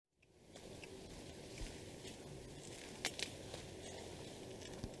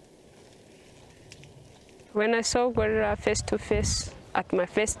When I saw gorilla face to face at my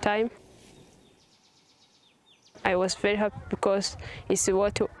first time, I was very happy because it's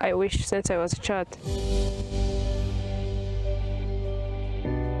what I wished since I was a child.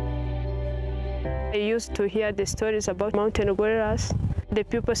 I used to hear the stories about mountain gorillas. The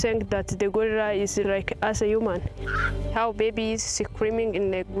people saying that the gorilla is like us a human, how baby is screaming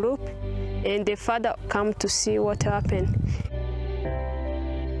in a group and the father come to see what happened.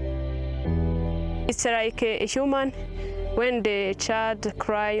 It's like a human when the child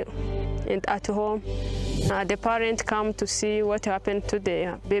cry and at home, the parents come to see what happened to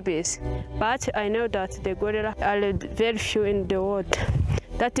their babies. But I know that the gorilla are very few in the world.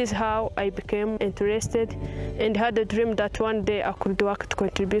 That is how I became interested and had a dream that one day I could work to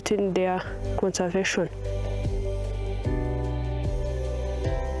contribute in their conservation.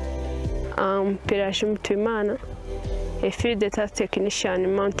 I'm Pelagie Mutuyimana, a field data technician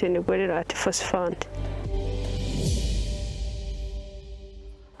in mountain gorilla at Fossey Fund.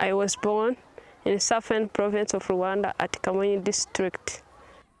 I was born in the southern province of Rwanda at Kamonyi district.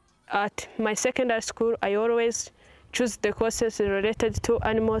 At my secondary school, I always choose the courses related to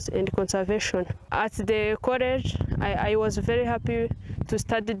animals and conservation. At the college, I was very happy to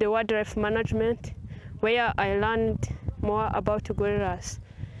study the wildlife management, where I learned more about gorillas.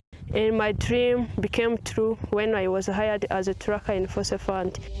 And my dream became true when I was hired as a tracker in Fossey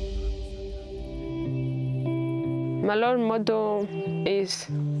Fund. My role model is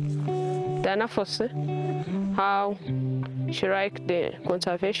Dana Fossey, how she liked the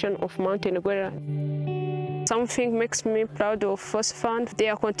conservation of mountain gorilla. Something makes me proud of Fossey Fund,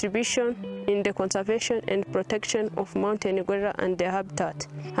 their contribution in the conservation and protection of mountain gorilla and their habitat,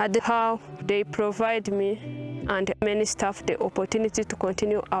 and how they provide me and many staff the opportunity to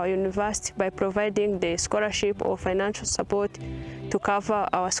continue our university by providing the scholarship or financial support to cover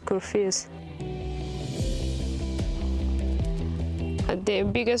our school fees. The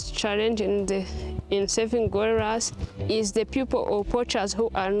biggest challenge in saving gorillas is the people or poachers who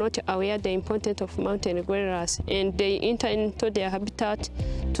are not aware the importance of mountain gorillas, and they enter into their habitat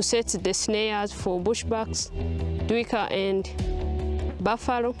to set the snares for bushbacks, duiker and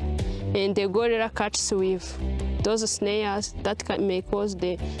buffalo, and the gorilla catches with those snares that may cause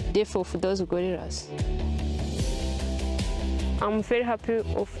the death of those gorillas. I'm very happy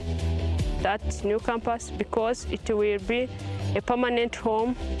of that new campus because it will be a permanent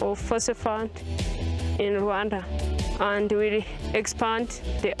home of Fossey Fund in Rwanda and will expand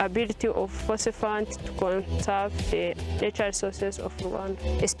the ability of Fossey Fund to conserve the natural resources of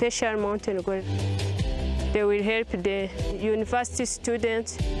Rwanda, especially mountain gorilla. They will help the university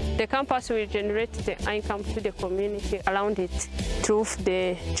students. The campus will generate the income to the community around it through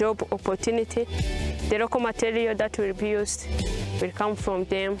the job opportunity. The local material that will be used will come from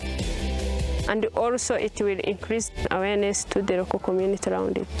them. And also it will increase awareness to the local community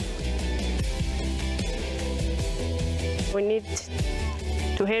around it. We need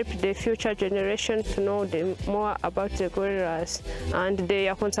to help the future generation to know more about the gorillas, and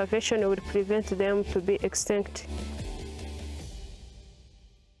their conservation will prevent them to be extinct.